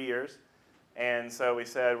over 3 years. And so we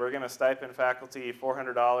said we're going to stipend faculty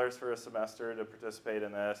 $400 for a semester to participate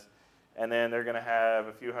in this, and then they're going to have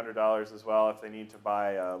a few $100s as well if they need to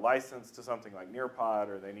buy a license to something like Nearpod,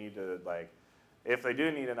 or they need to, if they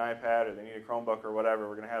do need an iPad or they need a Chromebook or whatever,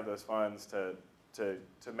 we're going to have those funds to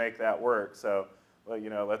make that work. So, well,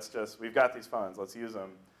 we've got these funds, let's use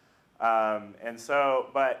them.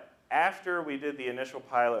 But after we did the initial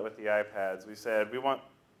pilot with the iPads, we said we want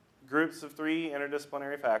groups of 3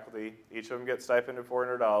 interdisciplinary faculty. Each of them gets stipended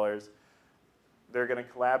 $400. They're going to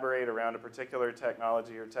collaborate around a particular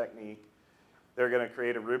technology or technique. They're going to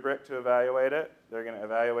create a rubric to evaluate it. They're going to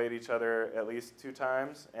evaluate each other at least 2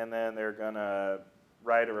 times, and then they're going to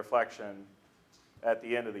write a reflection at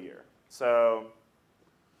the end of the year. So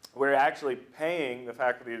we're actually paying the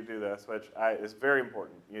faculty to do this, which is very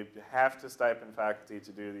important. You have to stipend faculty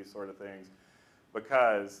to do these sort of things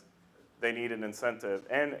because they need an incentive.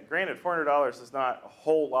 And granted, $400 is not a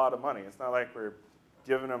whole lot of money. It's not like we're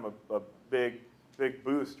giving them a big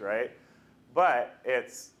boost, right? But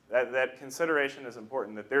that consideration is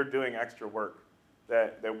important, that they're doing extra work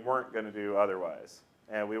that they weren't going to do otherwise.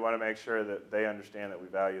 And we want to make sure that they understand that we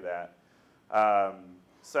value that.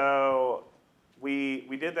 So we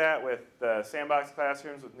did that with the Sandbox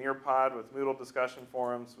classrooms, with Nearpod, with Moodle discussion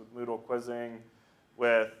forums, with Moodle quizzing,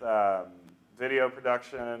 with video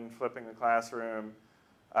production, flipping the classroom.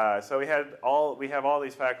 So we have all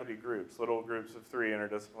these faculty groups, little groups of 3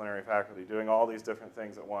 interdisciplinary faculty doing all these different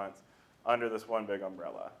things at once under this one big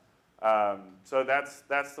umbrella. So that's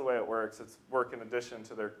the way it works. It's work in addition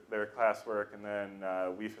to their classwork, and then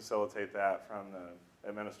we facilitate that from the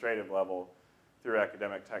administrative level through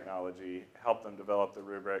academic technology, help them develop the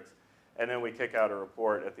rubrics, and then we kick out a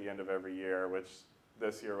report at the end of every year, which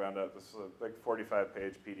this year wound up with like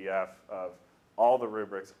 45-page PDF of all the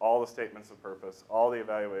rubrics, all the statements of purpose, all the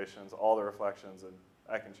evaluations, all the reflections, and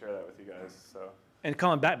I can share that with you guys. So. And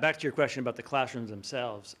Colin, back to your question about the classrooms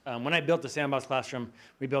themselves. When I built the Sandbox classroom,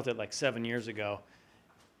 we built it like 7 years ago.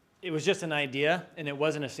 It was just an idea, and it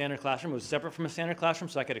wasn't a standard classroom. It was separate from a standard classroom,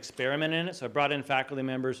 so I could experiment in it. So I brought in faculty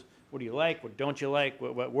members. What do you like? What don't you like?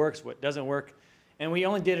 What works? What doesn't work? And we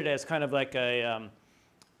only did it as kind of like a,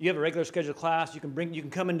 you have a regular scheduled class. You can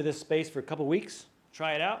come into this space for a couple weeks,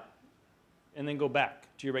 try it out, and then go back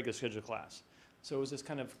to your regular scheduled class. So it was this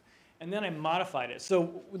kind of, and then I modified it. So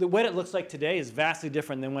what it looks like today is vastly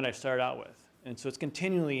different than what I started out with. And so it's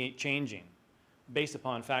continually changing based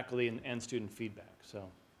upon faculty and student feedback. So.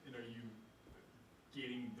 And are you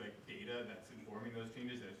getting data that's informing those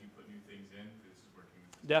changes as you put new things in? This is working.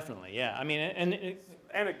 Definitely, yeah. I mean,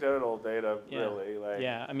 Anecdotal data, yeah, really.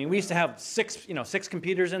 Yeah, I mean, we used to have 6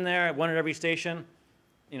 computers in there, 1 at every station.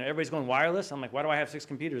 everybody's going wireless. I'm like, why do I have 6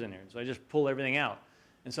 computers in here? So I just pull everything out.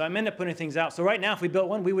 And so I'm ended up putting things out. So right now, if we built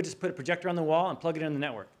one, we would just put a projector on the wall and plug it in the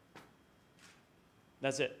network.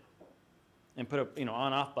 That's it. And put a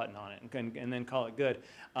on-off button on it and then call it good.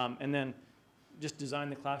 And then just design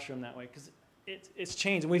the classroom that way. Because it's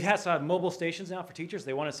changed. And we've had some mobile stations now for teachers.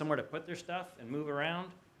 They wanted somewhere to put their stuff and move around.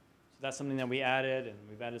 So that's something that we added. And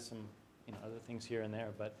we've added some other things here and there.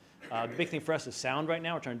 But the big thing for us is sound right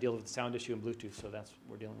now. We're trying to deal with the sound issue in Bluetooth. So that's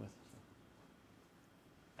what we're dealing with. So.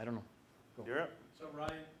 I don't know. Go. You're up. So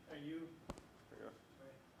Ryan, are you?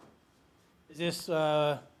 Is this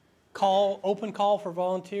open call for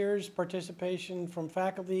volunteers, participation from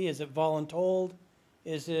faculty? Is it voluntold?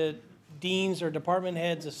 Is it deans or department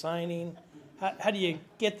heads assigning? How do you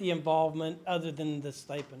get the involvement other than the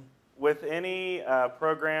stipend? With any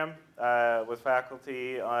program with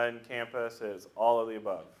faculty on campus, it's all of the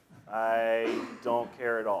above. I don't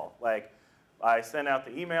care at all. Like, I send out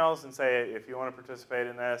the emails and say, if you want to participate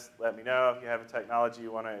in this, let me know. If you have a technology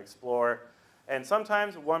you want to explore. And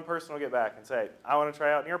sometimes one person will get back and say, I want to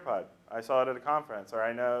try out Nearpod. I saw it at a conference, or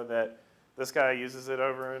I know that this guy uses it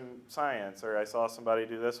over in science, or I saw somebody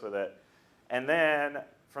do this with it. And then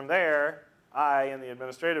from there, I, in the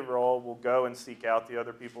administrative role, will go and seek out the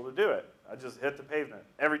other people to do it. I just hit the pavement.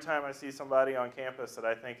 Every time I see somebody on campus that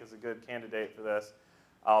I think is a good candidate for this,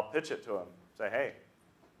 I'll pitch it to them. Say, hey,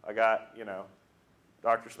 I got,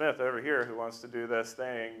 Dr. Smith over here who wants to do this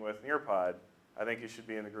thing with Nearpod. I think you should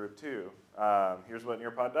be in the group too. Here's what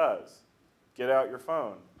Nearpod does. Get out your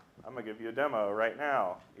phone. I'm going to give you a demo right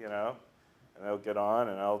now, And they'll get on,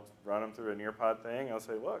 and I'll run them through a Nearpod thing. I'll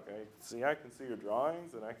say, look, I can see your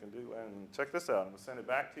drawings, and I can do, and check this out. I'm going to send it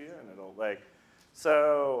back to you, and it'll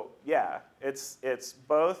so yeah, it's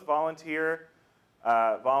both volunteer,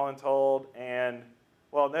 voluntold, and,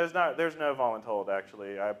 well, there's no voluntold,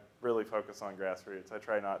 actually. I really focus on grassroots. I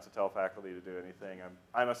try not to tell faculty to do anything.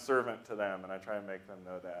 I'm a servant to them, and I try and make them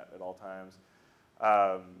know that at all times.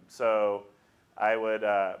 So I would,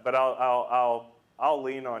 but I'll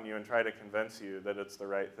lean on you and try to convince you that it's the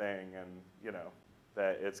right thing, and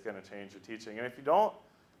that it's going to change your teaching. And if you don't,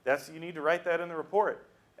 you need to write that in the report.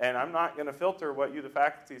 And I'm not going to filter what you, the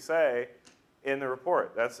faculty, say in the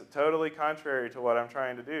report. That's totally contrary to what I'm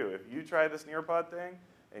trying to do. If you try this Nearpod thing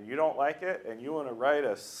and you don't like it, and you want to write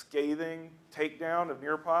a scathing takedown of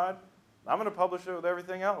Nearpod, I'm going to publish it with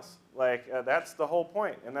everything else. That's the whole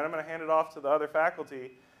point. And then I'm going to hand it off to the other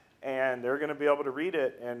faculty, and they're going to be able to read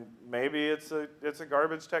it, and maybe it's a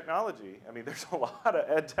garbage technology. I mean, there's a lot of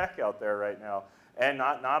ed tech out there right now, and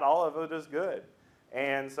not all of it is good.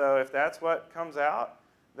 And so if that's what comes out,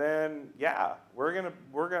 then yeah, I'm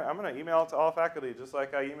gonna email it to all faculty, just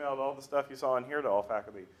like I emailed all the stuff you saw in here to all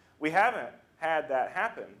faculty. We haven't had that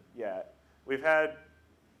happen yet. We've had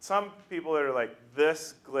some people that are like,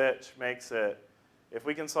 this glitch makes it, if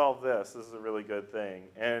we can solve this is a really good thing,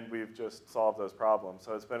 and we've just solved those problems.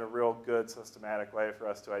 So it's been a real good systematic way for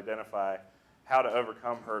us to identify how to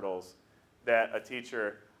overcome hurdles that a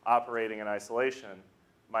teacher operating in isolation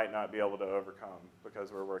might not be able to overcome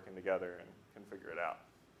because we're working together and can figure it out.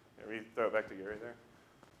 Can we throw it back to Gary there?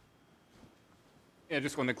 Yeah, I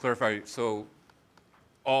just wanted to clarify. So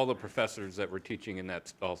all the professors that were teaching in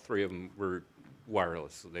that, all 3 of them were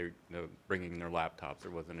wireless. So they were bringing their laptops.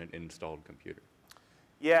 There wasn't an installed computer.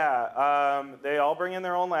 Yeah, they all bring in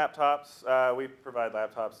their own laptops. We provide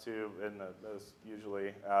laptops too, those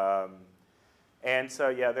usually. And so,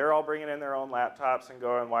 yeah, they're all bringing in their own laptops and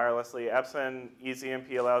going wirelessly. Epson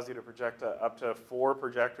EasyMP allows you to project up to 4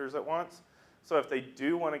 projectors at once. So if they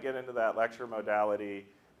do want to get into that lecture modality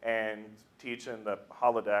and teach in the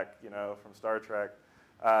holodeck, from Star Trek,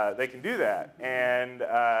 they can do that. And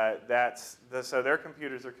so their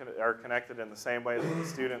computers are connected in the same way that the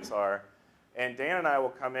students are. And Dan and I will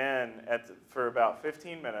come in for about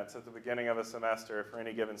 15 minutes at the beginning of a semester for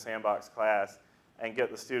any given Sandbox class and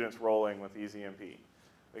get the students rolling with EasyMP.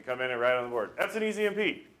 We come in and write on the board, that's an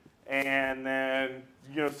EasyMP. And then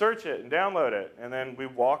search it and download it. And then we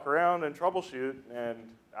walk around and troubleshoot. And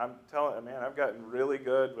I'm telling you, man, I've gotten really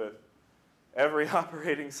good with every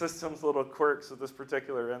operating system's little quirks of this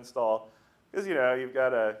particular install. Because you've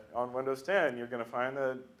got on Windows 10, you're going to find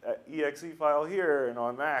the exe file here, and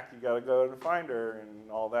on Mac, you got to go to Finder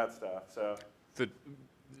and all that stuff. So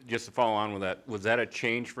just to follow on with that, was that a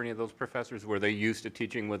change for any of those professors? Were they used to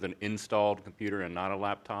teaching with an installed computer and not a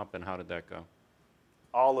laptop, and how did that go?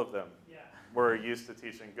 All of them were used to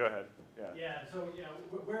teaching. Go ahead. Yeah. So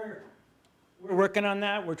we're working on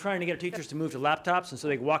that. We're trying to get our teachers to move to laptops, and so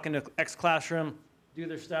they can walk into X classroom, do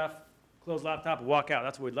their stuff, close laptop, and walk out.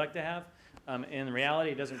 That's what we'd like to have. In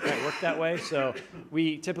reality, it doesn't quite work that way. So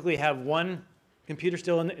we typically have one computer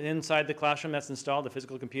still inside the classroom that's installed, the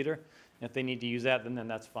physical computer. And if they need to use that, then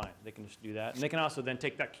that's fine. They can just do that. And they can also then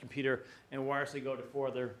take that computer and wirelessly go to 4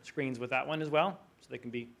 other screens with that one as well. So they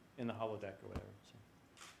can be in the holodeck or whatever. So,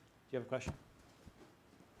 do you have a question?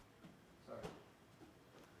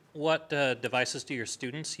 What devices do your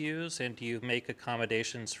students use, and do you make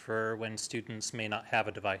accommodations for when students may not have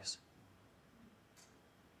a device?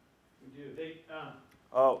 We do. They,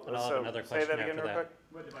 Oh, And I'll have so another say that question again after real that. quick.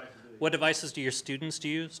 what devices do they use? What devices do your students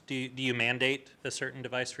use? Do you mandate a certain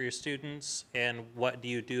device for your students? And what do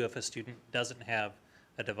you do if a student doesn't have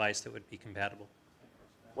a device that would be compatible?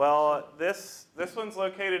 Well, this one's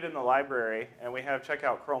located in the library, and we have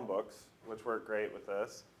checkout Chromebooks, which work great with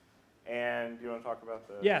this. And do you want to talk about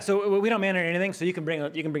the? Yeah, so we don't mandate anything. So you can bring a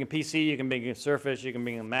PC, you can bring a Surface, you can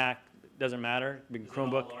bring a Mac. Doesn't matter. Bring a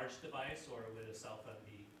Chromebook. Is it a large device, or would a cell phone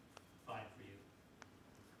be fine for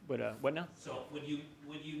you? What now? So would you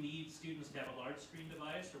need students to have a large screen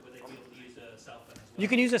device, or would they be able to use a cell phone as well? You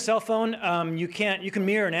can use a cell phone. You can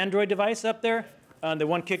mirror an Android device up there. The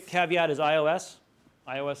one caveat is iOS.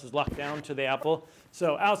 iOS is locked down to the Apple.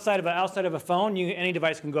 So outside of a phone, any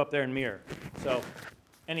device can go up there and mirror. So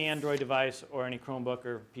any Android device or any Chromebook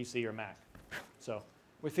or PC or Mac. So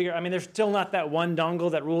we figure, there's still not that one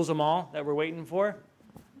dongle that rules them all that we're waiting for.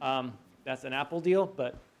 That's an Apple deal,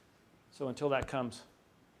 but so until that comes.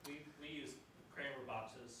 We use Kramer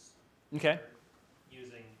boxes. Okay.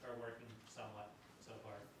 Are working somewhat so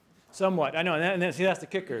far. Somewhat, I know, and then, see, that's the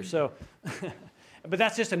kicker. So, but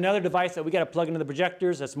that's just another device that we got to plug into the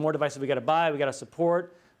projectors. That's more devices we got to buy. We got to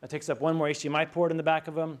support. That takes up one more HDMI port in the back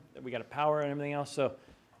of them that we got to power and everything else. So,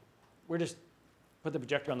 we're just put the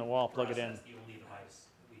projector on the switch, plug it in. That's the only device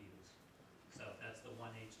we use. So that's the one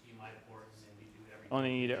HDMI port, and then we do everything. Only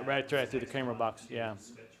need it right through the camera box, yeah.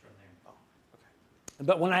 Switch from there.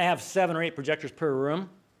 But when I have 7 or 8 projectors per room,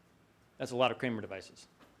 that's a lot of Kramer devices.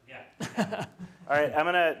 Yeah. All right, I'm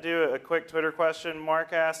going to do a quick Twitter question.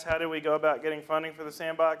 Mark asked, how do we go about getting funding for the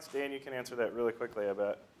Sandbox? Dan, you can answer that really quickly, I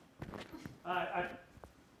bet. I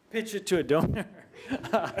pitched it to a donor.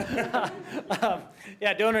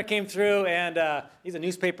 Yeah, donor came through, and he's a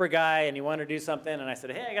newspaper guy, and he wanted to do something, and I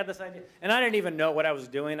said, hey, I got this idea. And I didn't even know what I was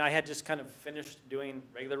doing. I had just kind of finished doing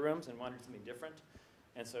regular rooms and wanted something different.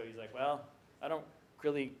 And so he's like, well, I don't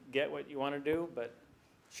really get what you want to do, but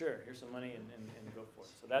sure, here's some money, and go for it.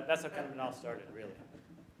 So that's how kind of it all started, really.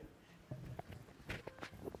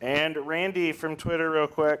 And Randy from Twitter, real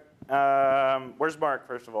quick. Where's Mark,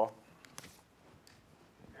 first of all?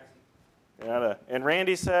 And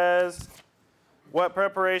Randy says, what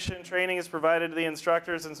preparation training is provided to the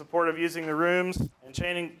instructors in support of using the rooms and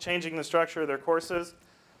changing the structure of their courses?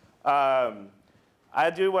 I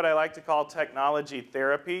do what I like to call technology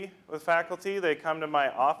therapy with faculty. They come to my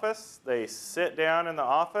office, they sit down in the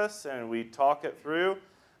office, and we talk it through.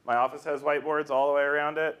 My office has whiteboards all the way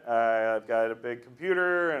around it. I've got a big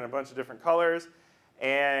computer and a bunch of different colors.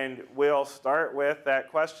 And we'll start with that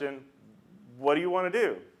question, what do you want to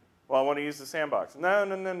do? Well, I want to use the Sandbox.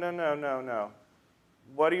 No.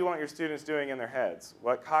 What do you want your students doing in their heads?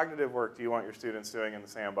 What cognitive work do you want your students doing in the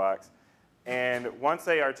Sandbox? And once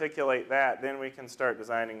they articulate that, then we can start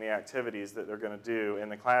designing the activities that they're going to do in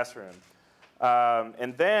the classroom.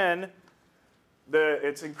 And then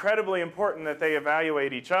it's incredibly important that they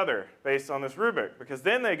evaluate each other based on this rubric, because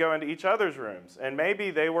then they go into each other's rooms. And maybe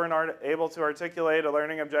they weren't able to articulate a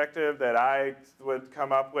learning objective that I would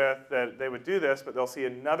come up with, that they would do this, but they'll see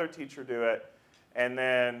another teacher do it and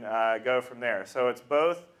then go from there. So it's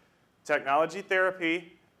both technology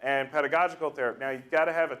therapy and pedagogical therapy. Now, you've got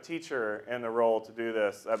to have a teacher in the role to do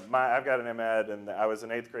this. I've got an MEd, and I was an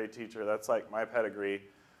 8th grade teacher. That's like my pedigree.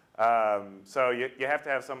 So you have to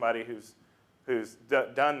have somebody who's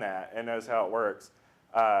done that and knows how it works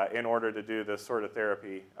in order to do this sort of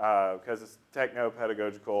therapy, because it's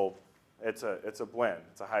techno-pedagogical. It's a blend.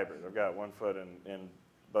 It's a hybrid. I've got one foot in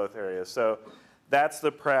both areas. So that's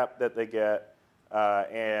the prep that they get.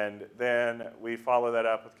 And then we follow that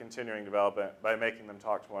up with continuing development by making them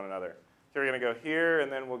talk to one another. So we're going to go here,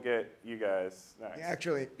 and then we'll get you guys next. Yeah,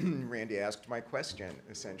 actually, Randy asked my question,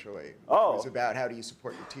 essentially. Oh. It was about how do you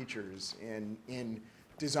support your teachers in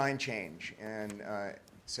design change. And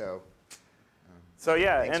so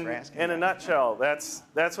yeah, thanks for asking in a that. nutshell,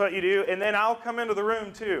 that's what you do. And then I'll come into the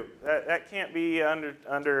room, too. That can't be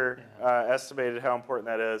underestimated how important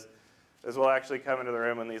that is we'll actually come into the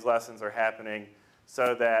room when these lessons are happening,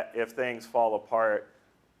 so that if things fall apart,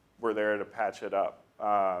 we're there to patch it up.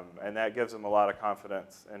 And that gives them a lot of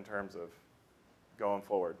confidence in terms of going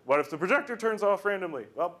forward. What if the projector turns off randomly?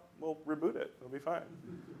 Well, we'll reboot it. It'll be fine.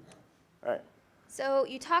 All right. So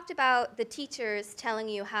you talked about the teachers telling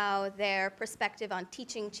you how their perspective on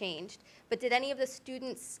teaching changed, but did any of the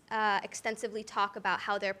students extensively talk about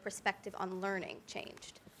how their perspective on learning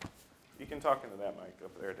changed? You can talk into that mic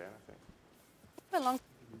over there, Dan, I think.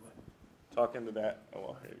 Talk into that. Oh,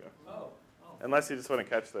 well, here you go. Unless you just want to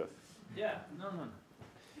catch this. Yeah, no.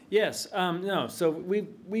 Yes, no, so we've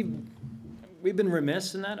been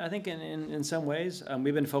remiss in that, I think, in some ways.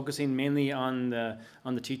 We've been focusing mainly on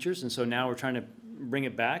the teachers, and so now we're trying to bring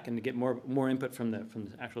it back and to get more input from the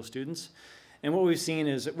actual students. And what we've seen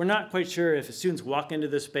is that we're not quite sure if students walk into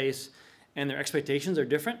this space and their expectations are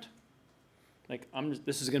different. Like,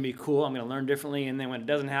 this is going to be cool, I'm going to learn differently, and then when it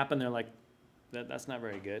doesn't happen, they're like, that's not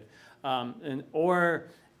very good. Or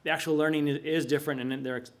the actual learning is different, and then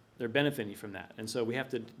they're benefiting from that. And so we have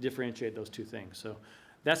to differentiate those two things. So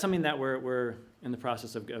that's something that we're in the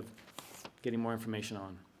process of getting more information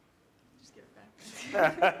on. Just give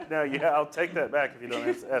it back. No, yeah, I'll take that back if you don't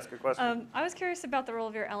ask a question. I was curious about the role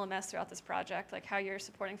of your LMS throughout this project, like how you're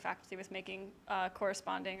supporting faculty with making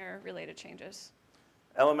corresponding or related changes.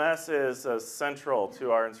 LMS is central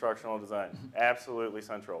to our instructional design, absolutely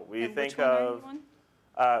central. We And think which one are of you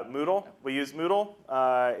on? Moodle. We use Moodle,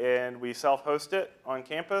 and we self-host it on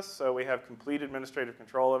campus, so we have complete administrative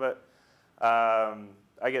control of it.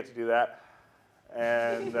 I get to do that.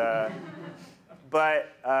 And,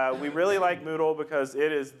 but we really like Moodle because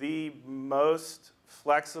it is the most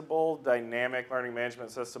flexible, dynamic learning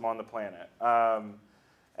management system on the planet.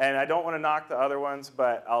 And I don't want to knock the other ones,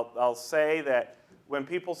 but I'll say that when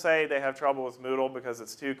people say they have trouble with Moodle because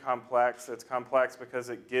it's too complex, it's complex because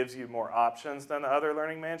it gives you more options than the other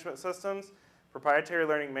learning management systems. Proprietary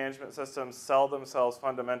learning management systems sell themselves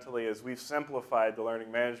fundamentally as we've simplified the learning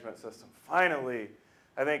management system. Finally,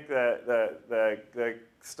 I think the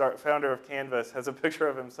founder of Canvas has a picture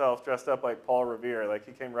of himself dressed up like Paul Revere, like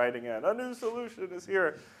he came riding in, a new solution is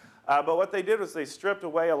here. But what they did was they stripped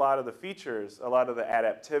away a lot of the features, a lot of the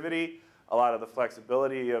adaptivity, a lot of the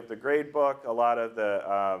flexibility of the gradebook, a lot of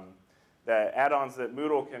the add-ons that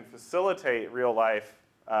Moodle can facilitate real-life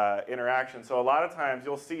interaction. So a lot of times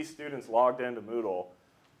you'll see students logged into Moodle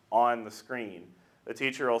on the screen. The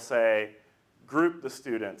teacher will say, group the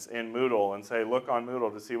students in Moodle and say, look on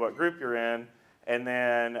Moodle to see what group you're in, and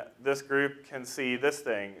then this group can see this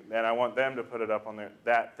thing, and I want them to put it up on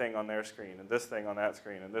that thing on their screen, and this thing on that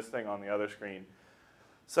screen, and this thing on the other screen.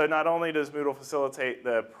 So not only does Moodle facilitate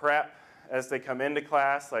the prep as they come into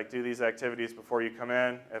class, like do these activities before you come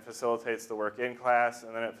in, it facilitates the work in class,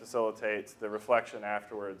 and then it facilitates the reflection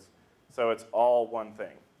afterwards. So it's all one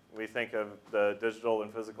thing. We think of the digital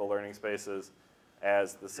and physical learning spaces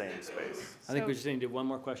as the same space. I think we just need to do one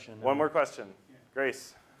more question. One more question.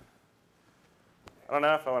 Grace. I don't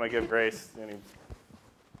know if I want to give Grace any.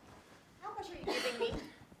 How much are you giving me?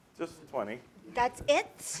 Just 20. That's it?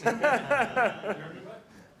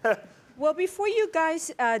 Well, before you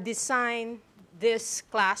guys design this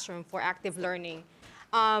classroom for active learning,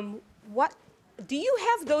 what do you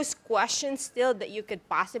have those questions still that you could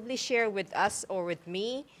possibly share with us or with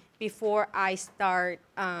me before I start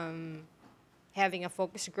having a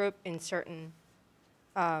focus group in certain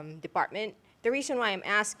department? The reason why I'm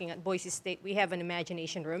asking, at Boise State, we have an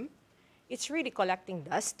imagination room. It's really collecting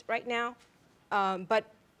dust right now, but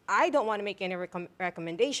I don't want to make any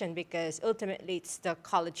recommendation because ultimately it's the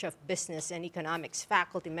College of Business and Economics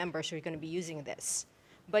faculty members who are going to be using this.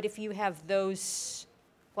 But if you have those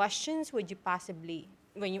questions, would you possibly,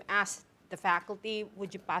 when you ask the faculty,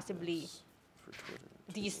 would you possibly,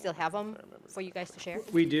 do you still have them for you guys to share?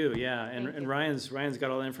 We do, yeah, and Ryan's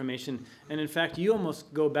got all the information. And in fact, you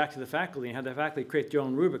almost go back to the faculty and have the faculty create their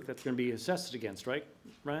own rubric that's going to be assessed against, right,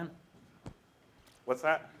 Ryan? What's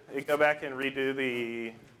that? You go back and redo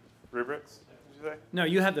the rubrics, did you say? No,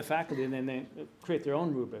 you have the faculty, and then they create their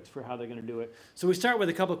own rubrics for how they're going to do it. So we start with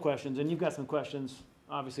a couple of questions, and you've got some questions,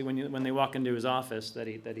 obviously, when they walk into his office that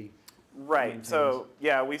he Right. maintains. So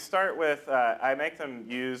yeah, we start with I make them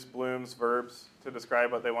use Bloom's verbs to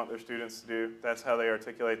describe what they want their students to do. That's how they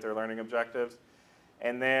articulate their learning objectives.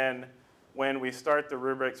 And then when we start the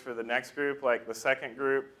rubrics for the next group, like the second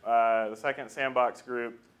group, the second Sandbox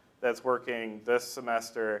group that's working this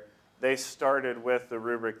semester, they started with the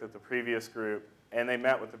rubric that the previous group, and they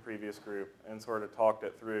met with the previous group and sort of talked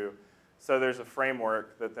it through. So there's a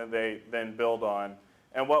framework that they then build on.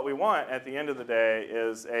 And what we want at the end of the day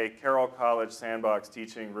is a Carroll College Sandbox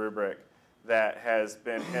teaching rubric that has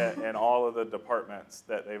been hit in all of the departments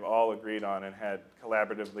that they've all agreed on and had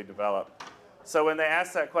collaboratively developed. So when they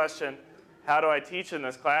ask that question, how do I teach in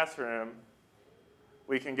this classroom,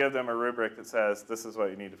 we can give them a rubric that says, this is what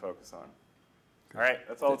you need to focus on. All right,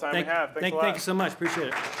 that's all the time we have. Thanks a lot. Thank you so much. Appreciate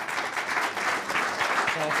it.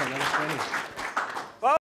 all for another training.